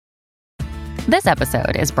This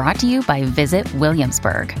episode is brought to you by Visit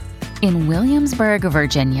Williamsburg. In Williamsburg,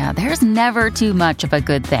 Virginia, there's never too much of a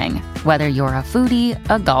good thing. Whether you're a foodie,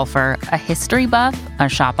 a golfer, a history buff, a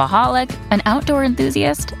shopaholic, an outdoor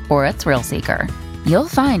enthusiast, or a thrill seeker, you'll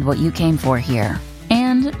find what you came for here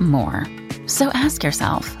and more. So ask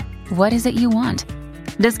yourself, what is it you want?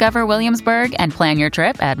 Discover Williamsburg and plan your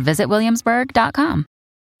trip at visitwilliamsburg.com.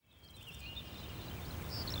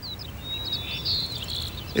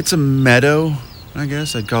 It's a meadow, I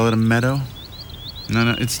guess. I'd call it a meadow.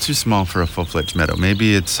 No, it's too small for a full-fledged meadow.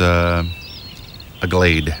 Maybe it's a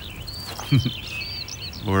glade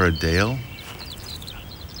or a dale.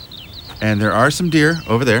 And there are some deer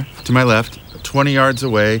over there to my left, 20 yards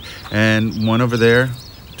away, and one over there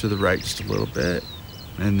to the right just a little bit,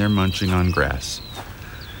 and they're munching on grass.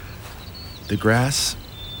 The grass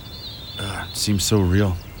seems so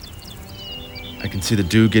real. I can see the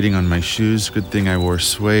dew getting on my shoes. Good thing I wore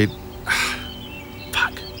suede.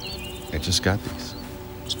 Fuck. I just got these.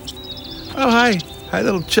 Oh, hi. Hi,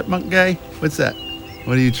 little chipmunk guy. What's that?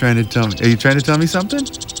 What are you trying to tell me? Are you trying to tell me something?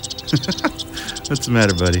 What's the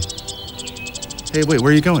matter, buddy? Hey, wait,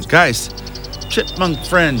 where are you going? Guys, chipmunk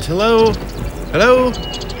friend. Hello? Hello?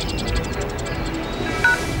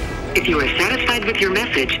 If you are satisfied with your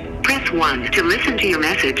message, press 1. To listen to your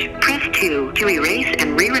message, press 2. To erase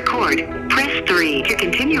and re-record, press 3. To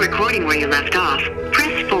continue recording where you left off,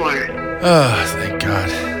 press 4. Oh, thank God.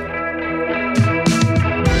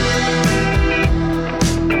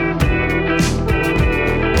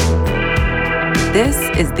 This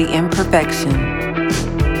is The Imperfection.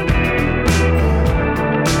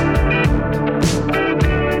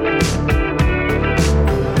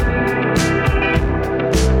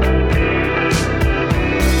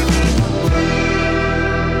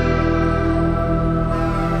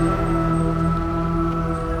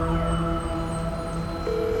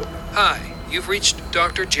 Hi, you've reached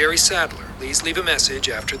Dr. Jerry Sadler. Please leave a message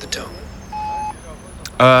after the tone.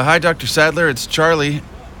 Hi, Dr. Sadler. It's Charlie.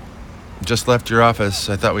 Just left your office.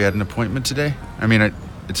 I thought we had an appointment today. I mean,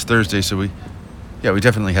 it's Thursday, so we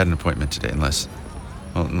definitely had an appointment today, unless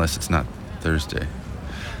it's not Thursday.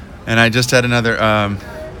 And I just had another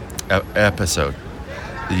episode,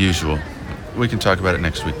 the usual. We can talk about it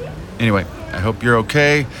next week. Anyway, I hope you're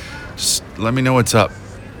okay. Just let me know what's up.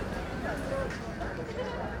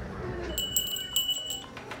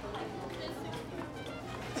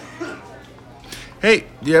 Hey,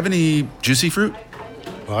 do you have any juicy fruit?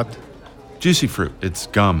 What? Juicy fruit. It's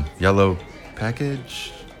gum. Yellow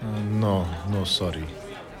package? No, sorry.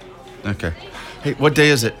 Okay. Hey, what day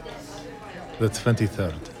is it? The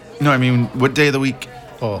 23rd. No, I mean, what day of the week?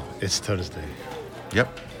 Oh, it's Thursday.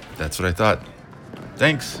 Yep, that's what I thought.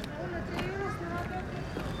 Thanks.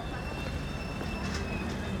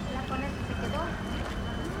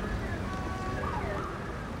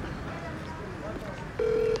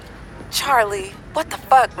 Charlie, what the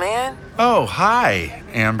fuck, man? Oh, hi,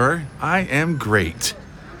 Amber. I am great.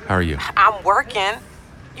 How are you? I'm working.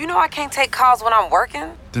 You know I can't take calls when I'm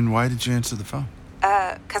working? Then why did you answer the phone?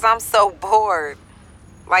 'Cause I'm so bored.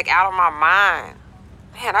 Like, out of my mind.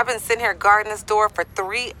 Man, I've been sitting here guarding this door for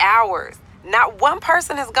 3 hours. Not one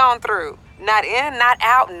person has gone through. Not in, not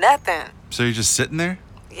out, nothing. So you're just sitting there?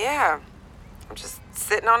 Yeah. I'm just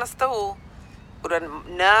sitting on a stool with a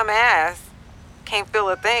numb ass. Can't feel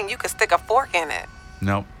a thing. You could stick a fork in it.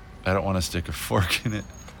 Nope, I don't want to stick a fork in it.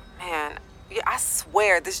 Man, I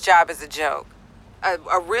swear this job is a joke.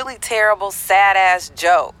 A really terrible, sad-ass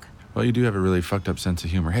joke. Well, you do have a really fucked up sense of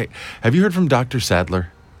humor. Hey, have you heard from Dr.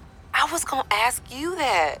 Sadler? I was gonna ask you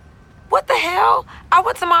that. What the hell? I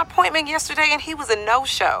went to my appointment yesterday and he was a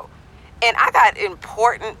no-show. And I got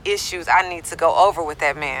important issues I need to go over with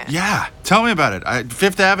that man. Yeah, tell me about it.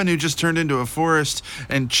 Fifth Avenue just turned into a forest,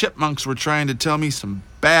 and chipmunks were trying to tell me some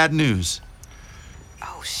bad news.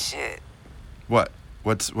 Oh, shit. What?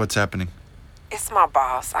 What's happening? It's my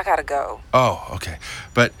boss. I gotta go. Oh, okay.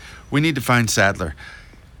 But we need to find Sadler.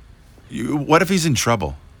 What if he's in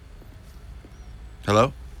trouble?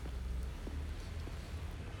 Hello?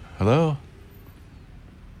 Hello?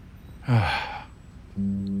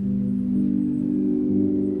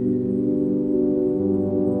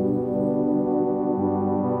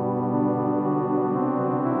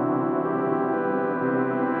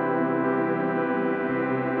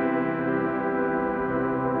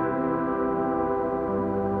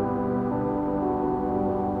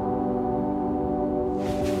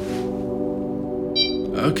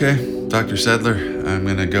 Okay, Dr. Sadler, I'm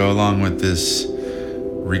gonna go along with this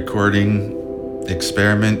recording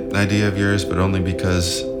experiment idea of yours, but only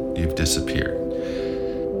because you've disappeared.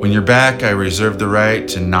 When you're back, I reserve the right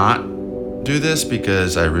to not do this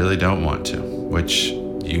because I really don't want to, which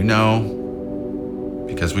you know,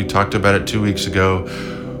 because we talked about it 2 weeks ago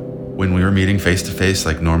when we were meeting face to face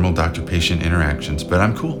like normal doctor-patient interactions. But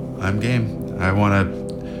I'm cool. I'm game. I want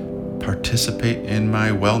to participate in my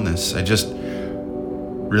wellness. I just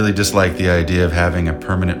really dislike the idea of having a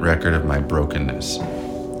permanent record of my brokenness.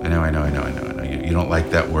 I know. You don't like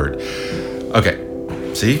that word. Okay,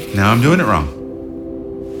 see? Now I'm doing it wrong.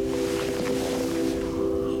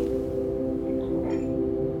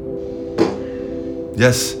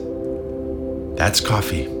 Yes, that's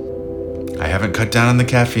coffee. I haven't cut down on the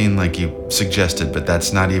caffeine like you suggested, but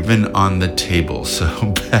that's not even on the table,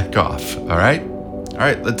 so back off, all right? All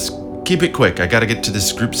right, let's keep it quick. I gotta get to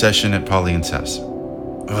this group session at Pauline's house.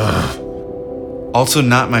 Ugh. Also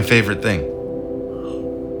not my favorite thing.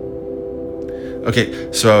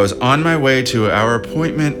 Okay, so I was on my way to our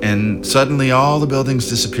appointment and suddenly all the buildings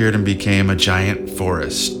disappeared and became a giant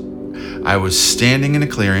forest. I was standing in a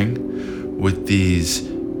clearing with these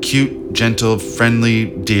cute, gentle, friendly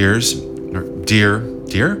deers. Or deer?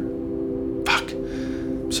 Fuck.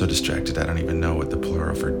 I'm so distracted I don't even know what the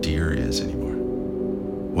plural for deer is anymore.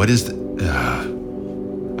 What is the...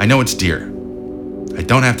 I know it's deer. I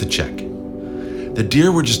don't have to check. The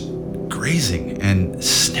deer were just grazing and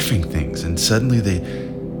sniffing things, and suddenly they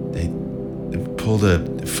pulled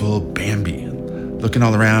a full Bambi, looking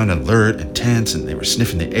all around, alert and tense, and they were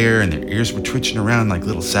sniffing the air, and their ears were twitching around like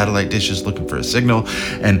little satellite dishes looking for a signal,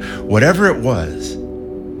 and whatever it was,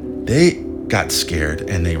 they got scared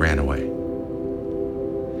and they ran away.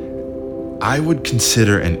 I would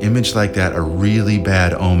consider an image like that a really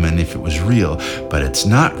bad omen if it was real, but it's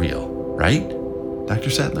not real, right, Dr.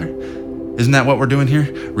 Sadler? Isn't that what we're doing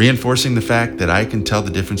here? Reinforcing the fact that I can tell the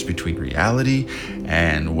difference between reality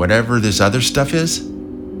and whatever this other stuff is?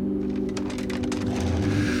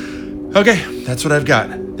 Okay, that's what I've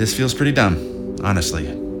got. This feels pretty dumb, honestly,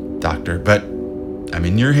 doctor, but I'm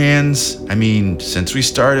in your hands. I mean, since we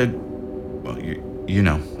started, well, you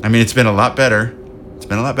know. I mean, it's been a lot better.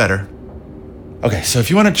 Okay, so if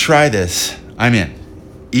you want to try this, I'm in.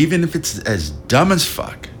 Even if it's as dumb as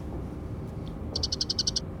fuck.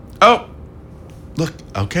 Oh! Look,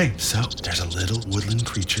 okay, so there's a little woodland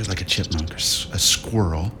creature like a chipmunk or a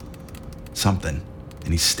squirrel, something,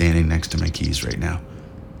 and he's standing next to my keys right now.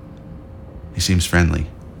 He seems friendly.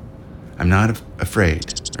 I'm not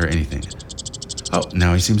afraid or anything. Oh,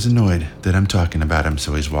 now he seems annoyed that I'm talking about him,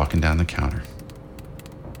 so he's walking down the counter.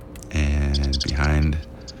 And behind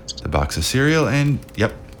the box of cereal, and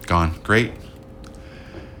yep, gone. Great.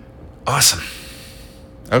 Awesome.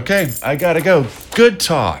 Okay, I gotta go. Good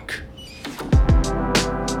talk.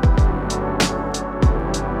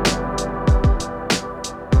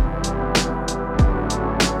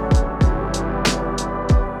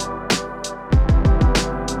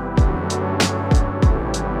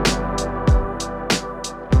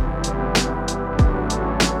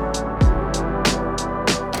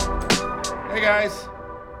 Guys.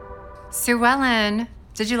 Sue Ellen,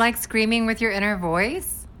 did you like screaming with your inner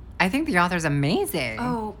voice? I think the author's amazing.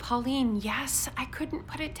 Oh, Pauline, yes, I couldn't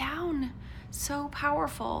put it down. So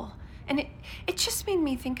powerful. And it just made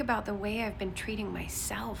me think about the way I've been treating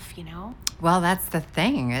myself, you know? Well, that's the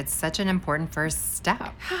thing. It's such an important first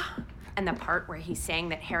step. And the part where he's saying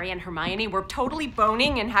that Harry and Hermione were totally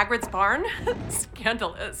boning in Hagrid's barn?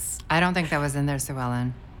 Scandalous. I don't think that was in there, Sue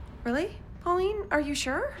Ellen. Really? Pauline, are you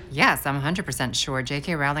sure? Yes, I'm 100% sure.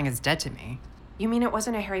 J.K. Rowling is dead to me. You mean it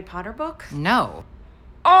wasn't a Harry Potter book? No.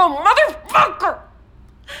 Oh, motherfucker!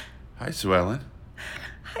 Hi, Sue Ellen.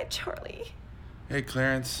 Hi, Charlie. Hey,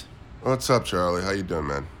 Clarence. What's up, Charlie? How you doing,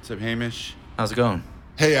 man? What's up, Hamish? How's it going?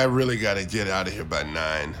 Hey, I really gotta get out of here by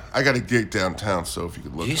 9. I got a gig downtown, so if you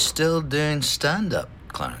could look... You still doing stand-up,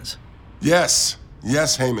 Clarence? Yes,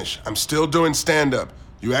 Hamish. I'm still doing stand-up.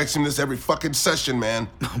 You ask him this every fucking session, man.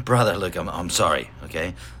 Oh, brother, look, I'm sorry,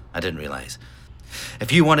 okay? I didn't realize.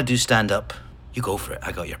 If you want to do stand-up, you go for it.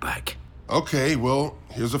 I got your back. Okay, well,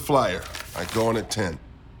 here's a flyer. I go on at 10.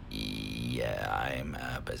 Yeah, I'm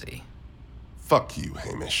busy. Fuck you,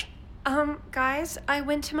 Hamish. Guys, I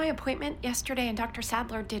went to my appointment yesterday and Dr.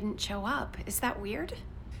 Sadler didn't show up. Is that weird?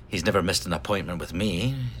 He's never missed an appointment with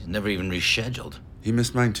me. He's never even rescheduled. He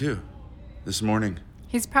missed mine too. This morning.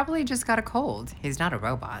 He's probably just got a cold. He's not a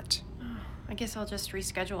robot. I guess I'll just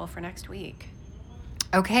reschedule for next week.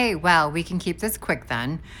 Okay, well, we can keep this quick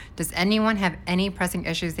then. Does anyone have any pressing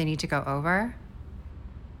issues they need to go over?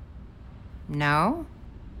 No?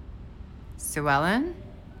 Sue Ellen?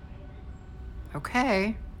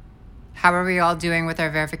 Okay. How are we all doing with our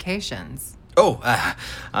verifications? Oh,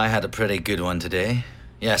 I had a pretty good one today.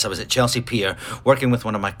 Yes, I was at Chelsea Pier working with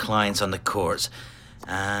one of my clients on the courts.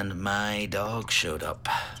 and my dog showed up.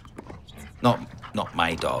 Not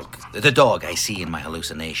my dog. The dog I see in my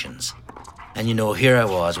hallucinations. And here I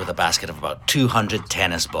was with a basket of about 200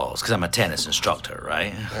 tennis balls, because I'm a tennis instructor,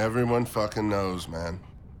 right? Everyone fucking knows, man.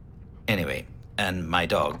 Anyway, and my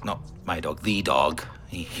dog, not my dog, the dog,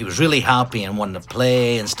 he was really happy and wanted to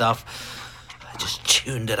play and stuff. I just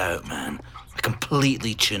tuned it out, man. I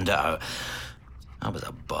completely tuned it out. I was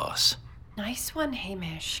a boss. Nice one,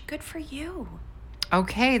 Hamish. Good for you.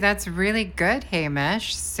 Okay, that's really good,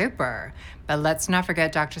 Hamish. Super. But let's not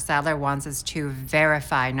forget Dr. Sadler wants us to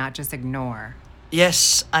verify, not just ignore.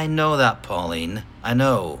 Yes, I know that, Pauline. I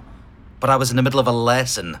know. But I was in the middle of a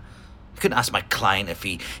lesson. I couldn't ask my client if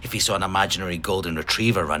he saw an imaginary golden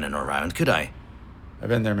retriever running around, could I? I've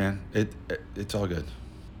been there, man. It's all good.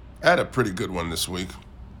 I had a pretty good one this week.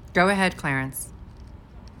 Go ahead, Clarence.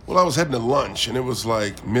 Well, I was heading to lunch, and it was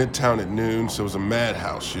like midtown at noon, so it was a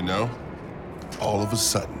madhouse, All of a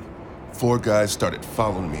sudden, 4 guys started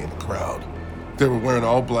following me in the crowd. They were wearing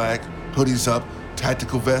all black, hoodies up,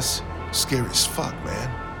 tactical vests. Scary as fuck,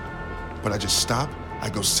 man. But I just stopped. I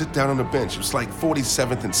go sit down on a bench. It was like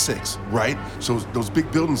 47th and 6th, right? So those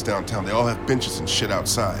big buildings downtown, they all have benches and shit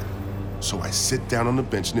outside. So I sit down on the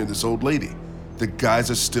bench near this old lady. The guys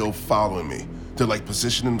are still following me. They're like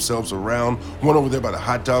positioning themselves around. One over there by the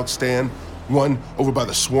hot dog stand. One over by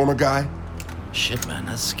the swarmer guy. Shit, man,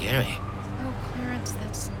 that's scary. Oh, Clarence,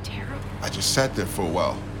 that's terrible. I just sat there for a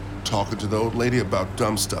while, talking to the old lady about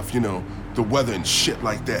dumb stuff, the weather and shit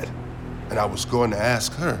like that. And I was going to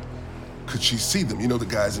ask her, could she see them, the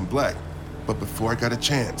guys in black? But before I got a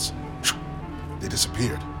chance, they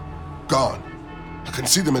disappeared. Gone. I couldn't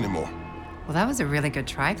see them anymore. Well, that was a really good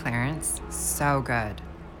try, Clarence. So good.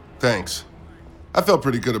 Thanks. I felt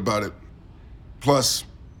pretty good about it. Plus,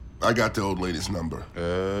 I got the old lady's number.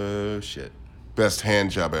 Oh, shit. Best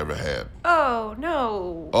hand job I ever had. Oh,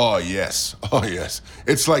 no. Oh, yes. Oh, yes.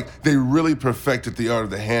 It's like they really perfected the art of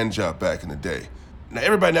the hand job back in the day. Now,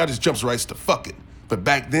 everybody now just jumps right to fucking. But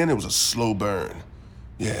back then, it was a slow burn.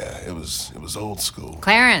 Yeah, it was old school.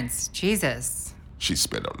 Clarence, Jesus. She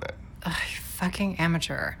spit on that. Ugh, you fucking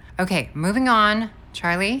amateur. Okay, moving on.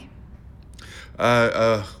 Charlie?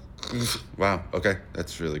 Wow, okay.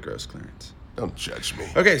 That's really gross, Clarence. Don't judge me.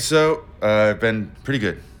 Okay, so I've been pretty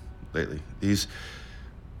good lately. These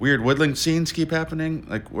weird woodland scenes keep happening.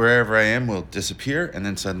 Like, wherever I am will disappear, and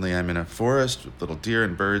then suddenly I'm in a forest with little deer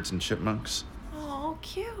and birds and chipmunks. Oh,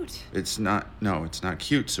 cute. It's not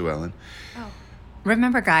cute, Sue Ellen. Oh.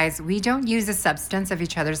 Remember, guys, we don't use the substance of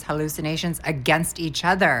each other's hallucinations against each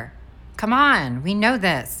other. Come on, we know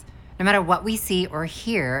this. No matter what we see or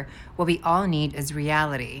hear, what we all need is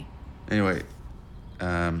reality. Anyway,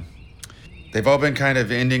 they've all been kind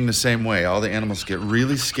of ending the same way. All the animals get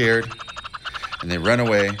really scared, and they run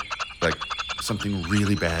away like something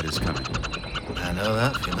really bad is coming. I know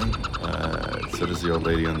that feeling. So does the old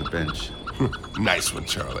lady on the bench. Nice one,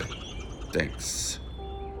 Charlie. Thanks.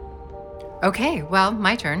 Okay, well,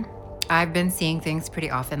 my turn. I've been seeing things pretty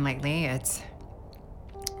often lately. It's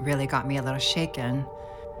really got me a little shaken.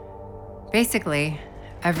 Basically,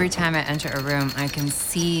 every time I enter a room, I can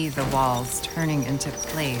see the walls turning into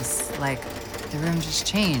place, like the room just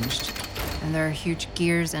changed. And there are huge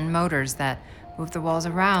gears and motors that move the walls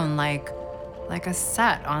around like a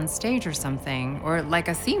set on stage or something, or like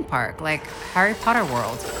a theme park, like Harry Potter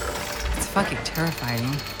World. It's fucking terrifying.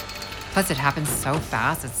 Plus, it happens so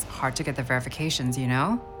fast, it's hard to get the verifications,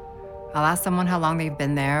 I'll ask someone how long they've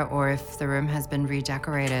been there or if the room has been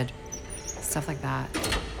redecorated. Stuff like that.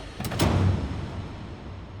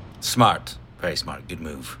 Smart. Very smart. Good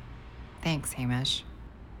move. Thanks, Hamish.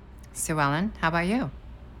 Sue Ellen, how about you?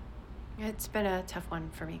 It's been a tough one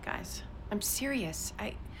for me, guys. I'm serious.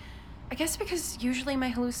 I guess because usually my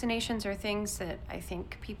hallucinations are things that I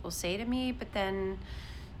think people say to me, but then,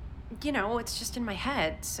 it's just in my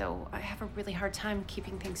head, so I have a really hard time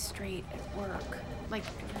keeping things straight at work. Like,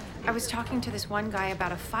 I was talking to this one guy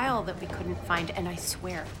about a file that we couldn't find, and I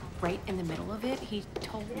swear, right in the middle of it, he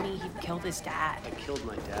told me he'd killed his dad. I killed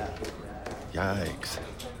my dad. Yikes.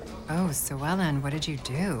 Oh, Sue Ellen, what did you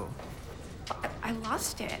do? I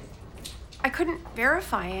lost it. I couldn't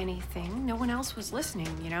verify anything. No one else was listening,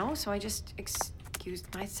 so I just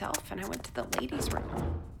excused myself and I went to the ladies'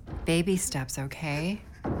 room. Baby steps, okay?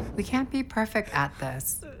 We can't be perfect at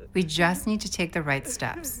this. We just need to take the right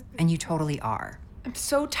steps, and you totally are. I'm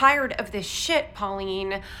so tired of this shit,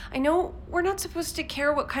 Pauline. I know we're not supposed to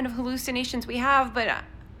care what kind of hallucinations we have, but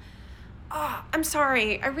I'm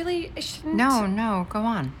sorry. I shouldn't. No, go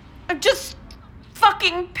on. I'm just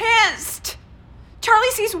fucking pissed.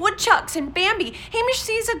 Charlie sees woodchucks and Bambi. Hamish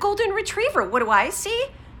sees a golden retriever. What do I see?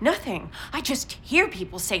 Nothing. I just hear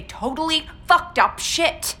people say totally fucked up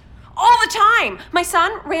shit. All the time. My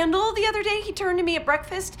son, Randall, the other day, he turned to me at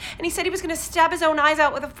breakfast and he said he was going to stab his own eyes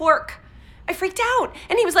out with a fork. I freaked out.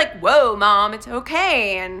 And he was like, "Whoa, Mom, it's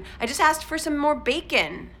okay." And I just asked for some more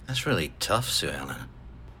bacon. That's really tough, Sue Ellen.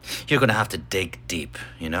 You're gonna have to dig deep,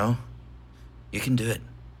 you know? You can do it.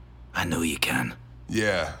 I know you can.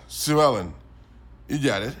 Yeah, Sue Ellen, you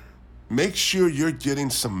got it. Make sure you're getting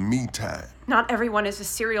some me time. Not everyone is a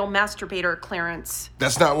serial masturbator, Clarence.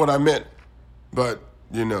 That's not what I meant. But,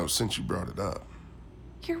 you know, since you brought it up.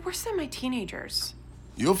 You're worse than my teenagers.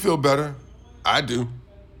 You'll feel better. I do.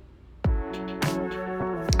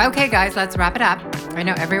 Okay, guys, let's wrap it up. I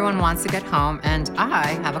know everyone wants to get home, and I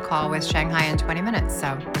have a call with Shanghai in 20 minutes, so.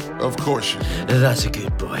 Of course you do. That's a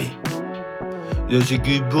good boy. That's a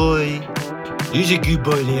good boy. Who's a good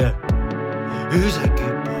boy there? Who's a good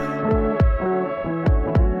boy?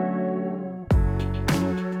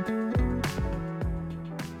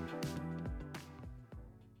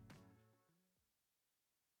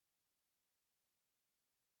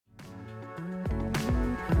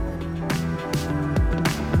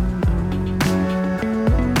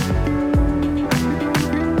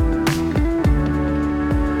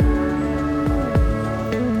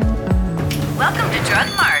 Welcome to Drug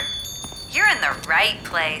Mart. You're in the right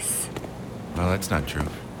place. Well, that's not true.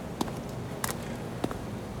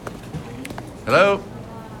 Hello?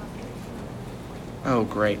 Oh,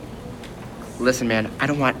 great. Listen, man, I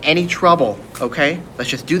don't want any trouble, okay?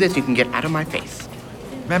 Let's just do this and you can get out of my face.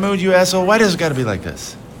 Mahmood, you asshole, why does it gotta be like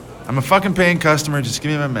this? I'm a fucking paying customer, just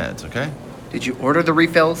give me my meds, okay? Did you order the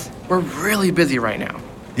refills? We're really busy right now.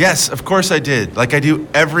 Yes, of course I did. Like I do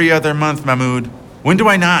every other month, Mahmood. When do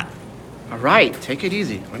I not? All right, take it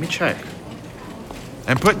easy. Let me check.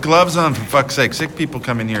 And put gloves on, for fuck's sake. Sick people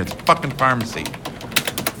come in here. It's a fucking pharmacy.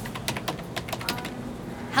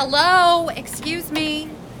 Hello, excuse me.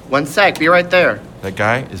 1 sec, be right there. That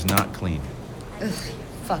guy is not clean. Ugh,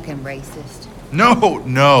 fucking racist. No.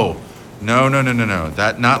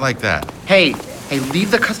 That, not like that. Hey, leave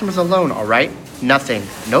the customers alone, all right? Nothing.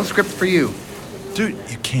 No script for you. Dude,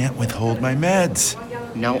 you can't withhold my meds.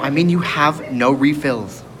 No, I mean you have no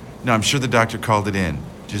refills. No, I'm sure the doctor called it in.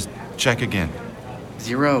 Just check again.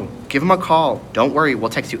 0. Give him a call. Don't worry, we'll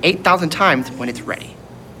text you 8,000 times when it's ready.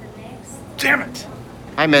 Damn it.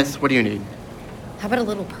 Hi, miss. What do you need? How about a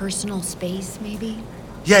little personal space, maybe?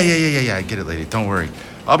 Yeah. I get it, lady. Don't worry.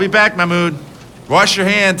 I'll be back, Mahmood. Wash your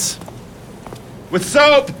hands. With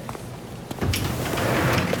soap!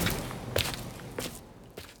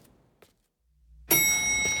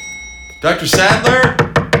 Dr. Sadler?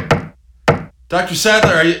 Dr.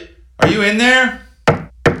 Sadler, are you in there?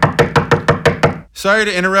 Sorry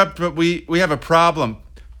to interrupt, but we have a problem.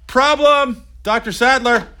 Problem! Dr.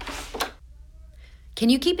 Sadler! Can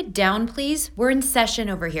you keep it down, please? We're in session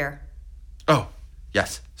over here. Oh,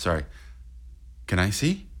 yes, sorry. Can I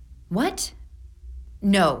see? What?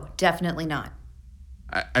 No, definitely not.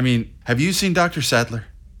 I mean, have you seen Dr. Sadler?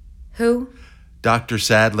 Who? Dr.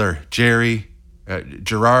 Sadler, Jerry,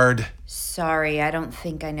 Gerard. Sorry, I don't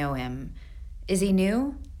think I know him. Is he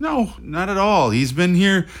new? No, not at all. He's been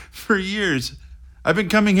here for years. I've been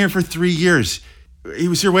coming here for 3 years. He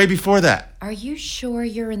was here way before that. Are you sure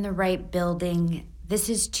you're in the right building? This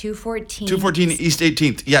is 214. 214 East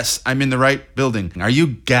 18th. Yes, I'm in the right building. Are you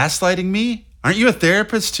gaslighting me? Aren't you a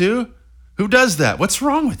therapist too? Who does that? What's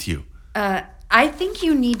wrong with you? I think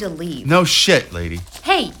you need to leave. No shit, lady.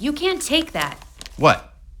 Hey, you can't take that.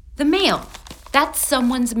 What? The mail. That's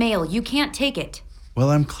someone's mail. You can't take it.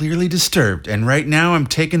 Well, I'm clearly disturbed, and right now I'm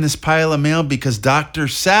taking this pile of mail because Dr.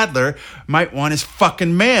 Sadler might want his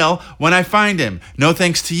fucking mail when I find him. No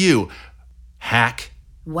thanks to you, hack.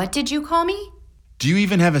 What did you call me? Do you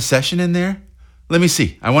even have a session in there? Let me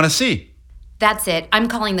see. I want to see. That's it. I'm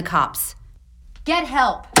calling the cops. Get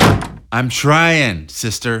help. I'm trying,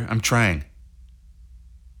 sister. I'm trying.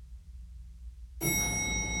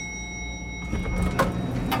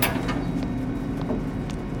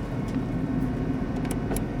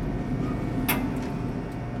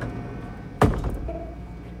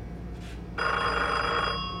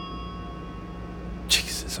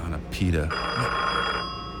 Jesus, on a pita.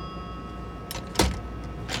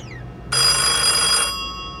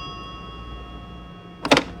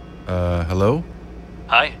 Hello?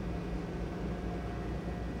 Hi.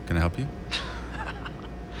 Can I help you?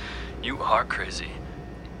 You are crazy.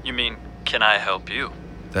 You mean, can I help you?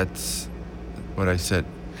 That's what I said.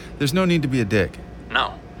 There's no need to be a dick.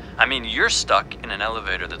 No. I mean, you're stuck in an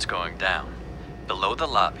elevator that's going down. Below the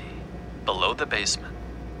lobby. Below the basement.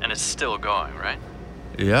 And it's still going, right?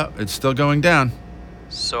 Yeah, it's still going down.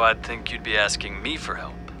 So I'd think you'd be asking me for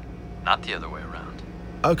help. not the other way around.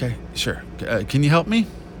 Okay, sure. Can you help me?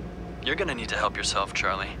 You're gonna need to help yourself,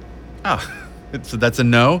 Charlie. Oh, so that's a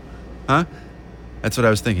no? Huh? That's what I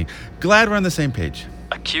was thinking. Glad we're on the same page.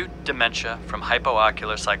 Acute dementia from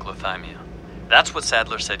hypoocular cyclothymia. That's what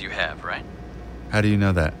Sadler said you have, right? How do you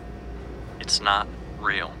know that? It's not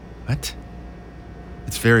real. What?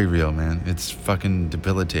 It's very real, man. It's fucking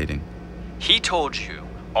debilitating. He told you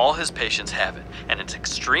all his patients have it, and it's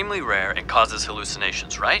extremely rare and causes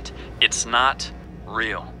hallucinations, right? It's not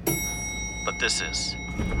real. But this is.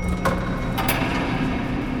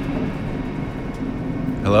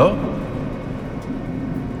 Hello?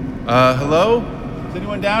 Hello? Is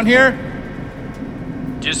anyone down here?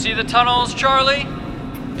 Do you see the tunnels, Charlie?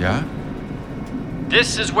 Yeah?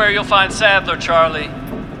 This is where you'll find Sadler, Charlie.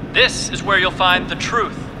 This is where you'll find the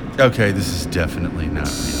truth. Okay, this is definitely not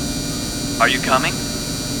real. Are you coming?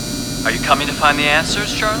 Are you coming to find the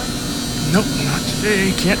answers, Charlie? Nope, not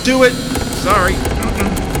today. Can't do it. Sorry.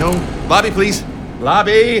 No. Lobby, please.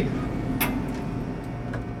 Lobby!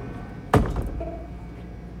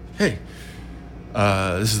 Hey.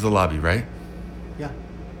 This is the lobby, right? Yeah.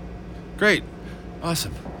 Great.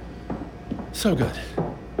 Awesome. So good.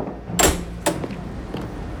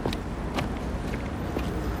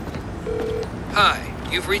 Hi,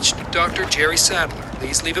 you've reached Dr. Jerry Sadler.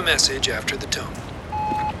 Please leave a message after the tone.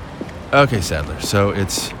 Okay, Sadler. So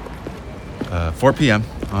it's 4 p.m.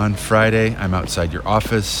 on Friday. I'm outside your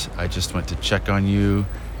office. I just went to check on you,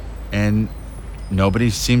 and nobody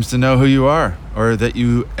seems to know who you are or that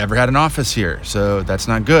you ever had an office here. So that's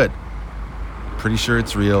not good. Pretty sure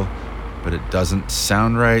it's real, but it doesn't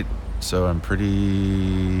sound right. So I'm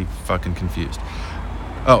pretty fucking confused.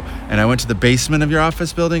 Oh, and I went to the basement of your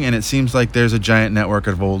office building, and it seems like there's a giant network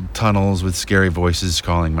of old tunnels with scary voices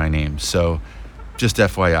calling my name. So, just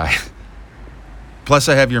FYI. Plus,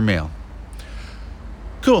 I have your mail.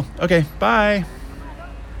 Cool. Okay, bye.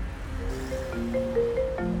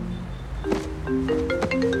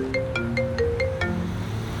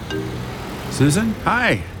 Susan,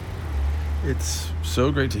 hi. It's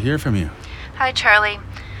so great to hear from you. Hi, Charlie.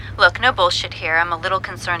 Look, no bullshit here. I'm a little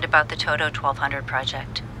concerned about the Toto 1200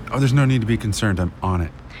 project. Oh, there's no need to be concerned. I'm on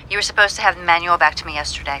it. You were supposed to have the manual back to me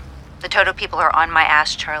yesterday. The Toto people are on my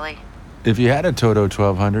ass, Charlie. If you had a Toto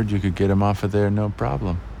 1200, you could get him off of there, no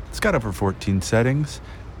problem. It's got over 14 settings.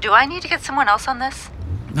 Do I need to get someone else on this?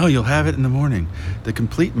 No, you'll have it in the morning. The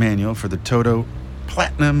complete manual for the Toto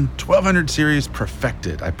Platinum 1200 series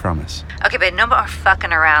perfected, I promise. Okay, but no more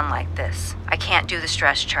fucking around like this. I can't do the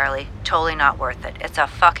stress, Charlie. Totally not worth it. It's a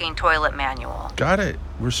fucking toilet manual. Got it.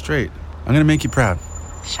 We're straight. I'm gonna make you proud.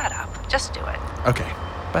 Shut up. Just do it. Okay.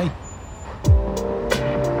 Bye.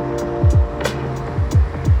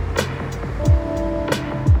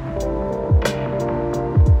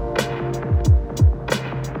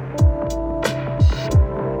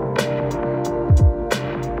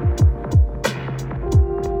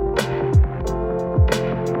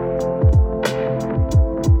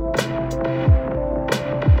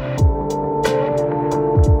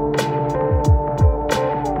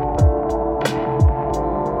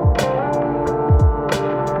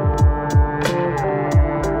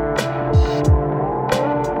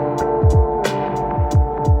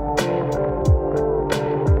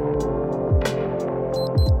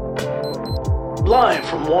 Live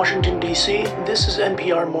from Washington, D.C., this is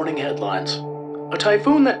NPR Morning Headlines. A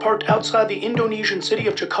typhoon that parked outside the Indonesian city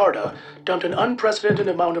of Jakarta dumped an unprecedented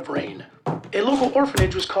amount of rain. A local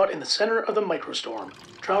orphanage was caught in the center of the microstorm,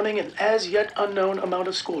 drowning an as-yet unknown amount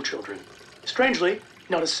of schoolchildren. Strangely,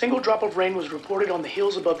 not a single drop of rain was reported on the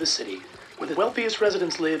hills above the city, where the wealthiest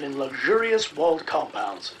residents live in luxurious walled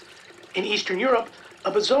compounds. In Eastern Europe,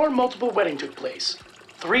 a bizarre multiple wedding took place.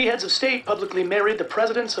 3 heads of state publicly married the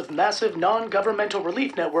presidents of massive non-governmental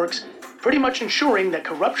relief networks, pretty much ensuring that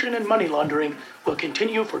corruption and money laundering will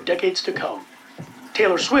continue for decades to come.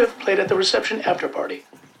 Taylor Swift played at the reception after-party.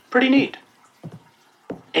 Pretty neat.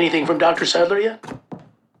 Anything from Dr. Sadler yet?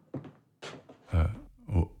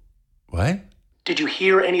 What? Did you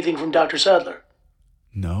hear anything from Dr. Sadler?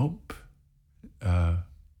 Nope.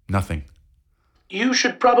 Nothing. You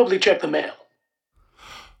should probably check the mail.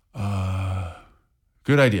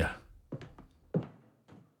 Good idea.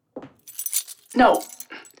 No.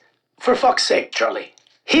 For fuck's sake, Charlie.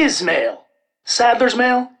 His mail. Sadler's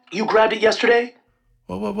mail? You grabbed it yesterday?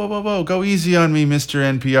 Whoa. Go easy on me, Mr.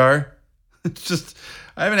 NPR. It's just,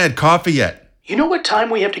 I haven't had coffee yet. You know what time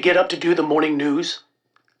we have to get up to do the morning news?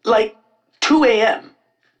 Like 2 a.m.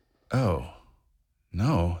 Oh.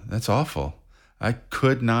 No, that's awful. I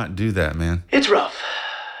could not do that, man. It's rough.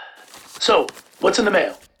 So, what's in the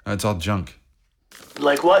mail? It's all junk.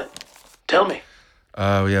 Like what? Tell me.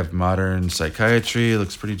 We have modern psychiatry.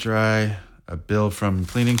 Looks pretty dry. A bill from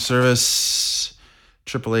cleaning service.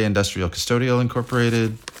 AAA Industrial Custodial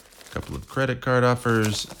Incorporated. A couple of credit card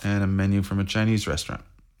offers. And a menu from a Chinese restaurant.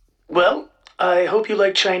 Well, I hope you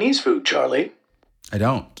like Chinese food, Charlie. I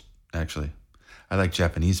don't, actually. I like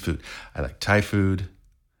Japanese food. I like Thai food.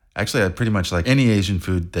 Actually, I pretty much like any Asian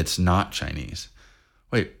food that's not Chinese.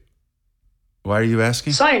 Wait, why are you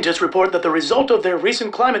asking? Scientists report that the result of their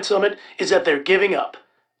recent climate summit is that they're giving up.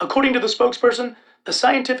 According to the spokesperson, the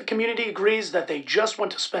scientific community agrees that they just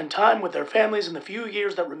want to spend time with their families in the few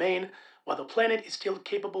years that remain while the planet is still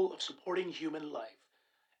capable of supporting human life.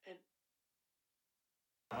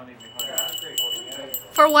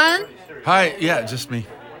 For one? Hi, yeah, just me.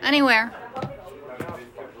 Anywhere.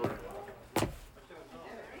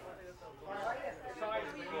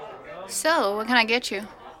 So, what can I get you?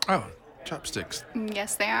 Oh, chopsticks.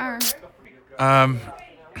 Yes, they are. I'm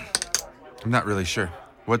not really sure.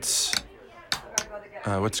 What's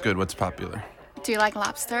good? What's popular? Do you like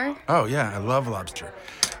lobster? Oh, yeah, I love lobster.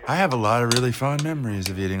 I have a lot of really fond memories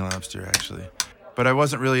of eating lobster, actually. But I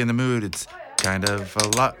wasn't really in the mood. It's kind of a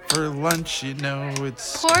lot for lunch, you know.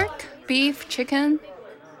 It's... Pork, beef, chicken.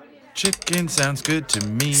 Chicken sounds good to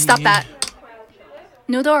me. Stop that.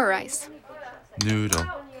 Noodle or rice? Noodle.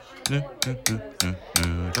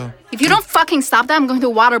 Noodle. If you don't fucking stop that, I'm going to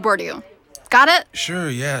waterboard you. Got it? Sure,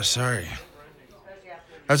 yeah, sorry.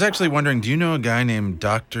 I was actually wondering, do you know a guy named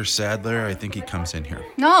Dr. Sadler? I think he comes in here.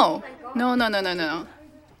 No.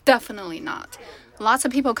 Definitely not. Lots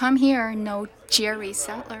of people come here and know Jerry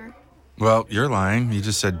Sadler. Well, you're lying. You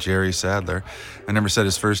just said Jerry Sadler. I never said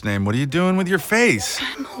his first name. What are you doing with your face?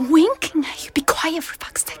 I'm winking at you. Be quiet, for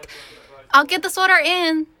fuck's sake. I'll get this order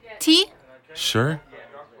in. Tea? Sure.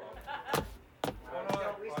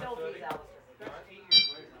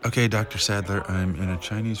 Okay, Dr. Sadler, I'm in a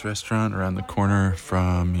Chinese restaurant around the corner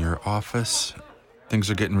from your office. Things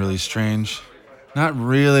are getting really strange. Not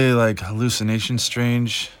really like hallucination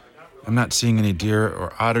strange. I'm not seeing any deer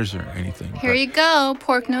or otters or anything. Here you go,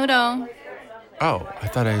 pork noodle. Oh, I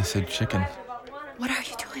thought I said chicken. What are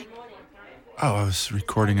you doing? Oh, I was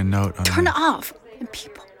recording a note on... Turn it off. And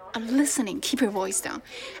people are listening. Keep your voice down.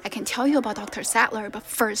 I can tell you about Dr. Sadler, but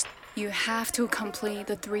first, you have to complete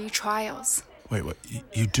the 3 trials. Wait, what?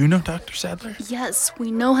 You do know Dr. Sadler? Yes, we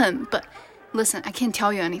know him, but listen, I can't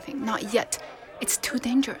tell you anything. Not yet. It's too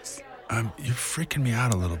dangerous. You're freaking me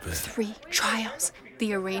out a little bit. 3 trials.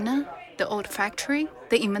 The arena, the old factory,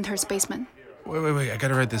 the inventor's basement. Wait. I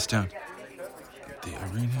gotta write this down. The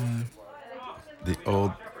arena, the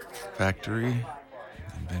old factory,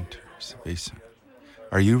 inventor's basement.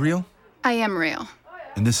 Are you real? I am real.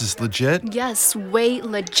 And this is legit? Yes, way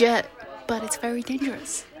legit. But it's very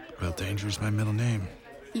dangerous. Well, danger is my middle name.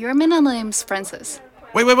 Your middle name's Francis.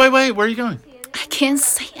 Wait. Where are you going? I can't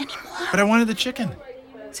say anymore. But I wanted the chicken.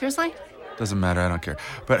 Seriously? Doesn't matter, I don't care.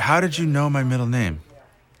 But how did you know my middle name?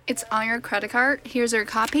 It's on your credit card. Here's your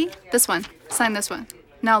copy. This one. Sign this one.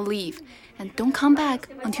 Now leave. And don't come back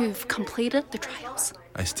until you've completed the trials.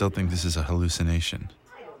 I still think this is a hallucination.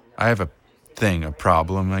 I have a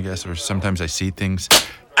problem, I guess, or sometimes I see things.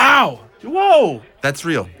 Ow! Whoa! That's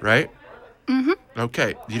real, right? Mm-hmm.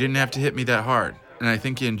 Okay, you didn't have to hit me that hard. And I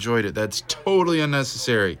think you enjoyed it. That's totally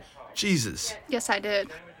unnecessary. Jesus. Yes, I did.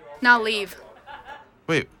 Now leave.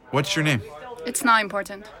 Wait, what's your name? It's not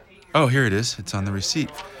important. Oh, here it is. It's on the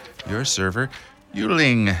receipt. Your server,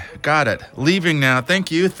 Yuling. Got it. Leaving now.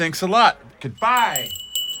 Thank you. Thanks a lot. Goodbye.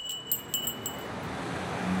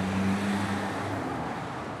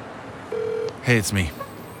 Hey, it's me.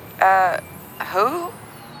 Who?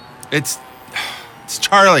 It's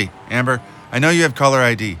Charlie, Amber. I know you have caller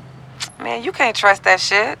ID. Man, you can't trust that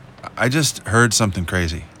shit. I just heard something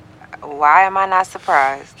crazy. Why am I not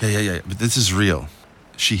surprised? Yeah. But this is real.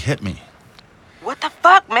 She hit me. What the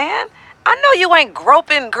fuck, man? I know you ain't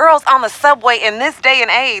groping girls on the subway in this day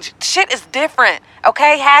and age. Shit is different,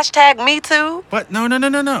 okay? Hashtag me too. What? No.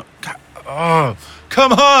 God. Oh,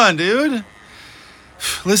 come on, dude.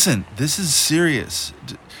 Listen, this is serious.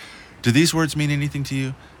 Do these words mean anything to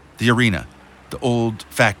you? The arena, the old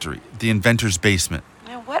factory, the inventor's basement.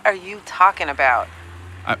 Man, what are you talking about?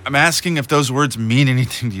 I'm asking if those words mean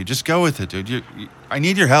anything to you. Just go with it, dude. I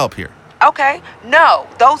need your help here. Okay, no,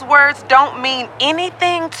 those words don't mean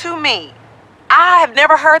anything to me. I have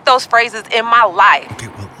never heard those phrases in my life. Okay,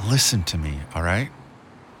 well, listen to me, all right?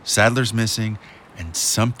 Sadler's missing, and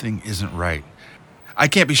something isn't right. I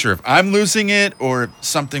can't be sure if I'm losing it or if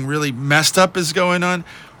something really messed up is going on.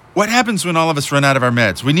 What happens when all of us run out of our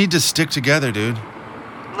meds? We need to stick together, dude.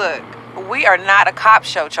 Look, we are not a cop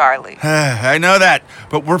show, Charlie. I know that,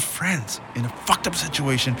 but we're friends in a fucked up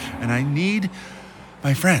situation, and I need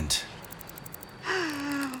My friend.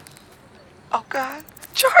 Oh, God.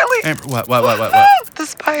 Charlie! Amber, what? The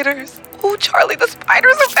spiders. Oh, Charlie, the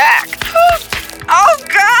spiders are back. Oh,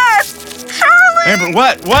 God! Charlie! Amber,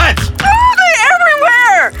 what? Oh, they're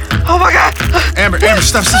everywhere! Oh, my God. Amber,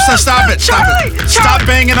 stop it. Charlie! Stop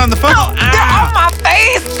banging on the phone. Oh, they're on my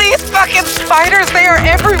face. These fucking spiders, they are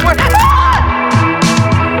everywhere.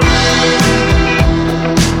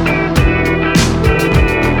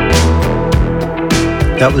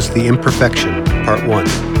 That was The Imperfection, Part 1,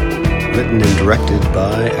 written and directed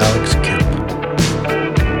by Alex Kemp.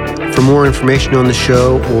 For more information on the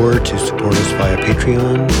show or to support us via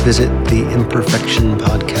Patreon, visit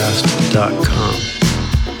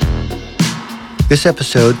theimperfectionpodcast.com. This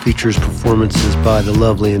episode features performances by the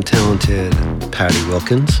lovely and talented Patty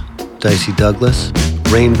Wilkins, Dicey Douglas,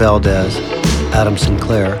 Rain Valdez, Adam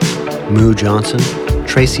Sinclair, Moo Johnson,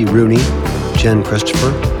 Tracy Rooney, Jen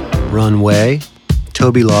Christopher, Ron Way,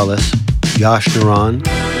 Toby Lawless, Yash Naran,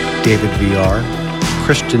 David VR,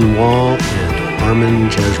 Kristen Wall, and Armin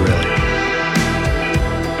Jezreeli.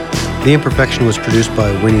 The Imperfection was produced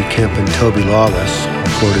by Winnie Kemp and Toby Lawless,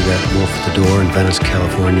 recorded at Wolf at the Door in Venice,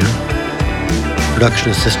 California. Production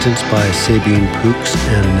assistance by Sabine Pooks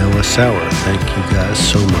and Noah Sauer. Thank you guys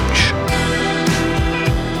so much.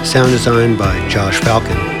 Sound design by Josh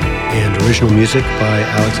Falcon, and original music by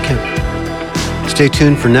Alex Kemp. Stay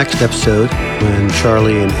tuned for next episode when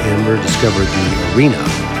Charlie and Amber discover the Arena,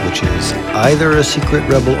 which is either a secret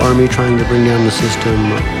rebel army trying to bring down the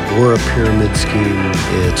system or a pyramid scheme.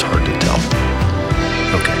 It's hard to tell.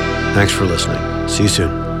 Okay, thanks for listening. See you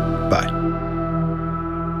soon. Bye.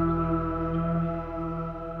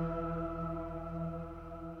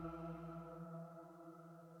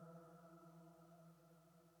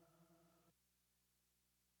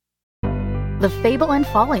 The Fable and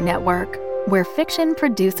Folly Network, where fiction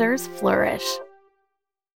producers flourish.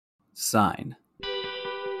 Sine.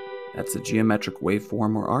 That's a geometric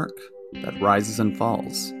waveform or arc that rises and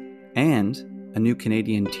falls. And a new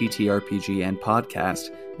Canadian TTRPG and podcast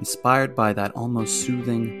inspired by that almost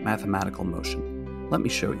soothing mathematical motion. Let me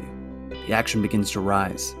show you. The action begins to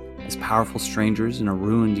rise as powerful strangers in a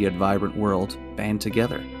ruined yet vibrant world band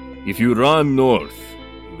together. If you run north,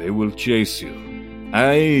 they will chase you.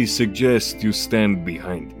 I suggest you stand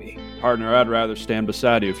behind me. Partner, I'd rather stand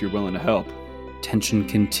beside you if you're willing to help. Tension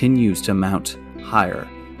continues to mount higher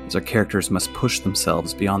as our characters must push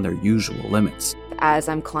themselves beyond their usual limits. As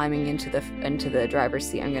I'm climbing into the driver's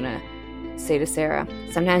seat, I'm gonna say to Sarah,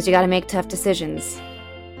 sometimes you gotta make tough decisions.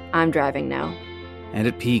 I'm driving now. And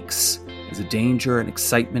it peaks as the danger and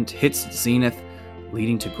excitement hits its zenith,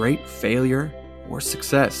 leading to great failure or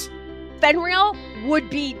success. Fenrir would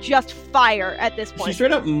be just fire at this point. She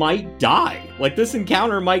straight up might die. Like, this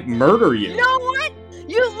encounter might murder you. You know what?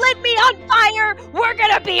 You lit me on fire! We're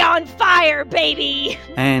gonna be on fire, baby!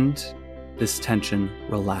 And this tension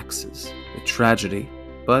relaxes with tragedy,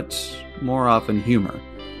 but more often humor,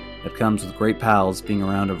 that comes with great pals being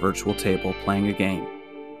around a virtual table playing a game.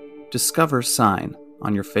 Discover Sine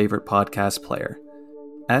on your favorite podcast player.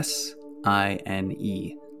 SINE.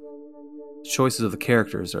 The choices of the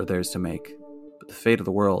characters are theirs to make, but the fate of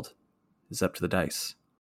the world is up to the dice.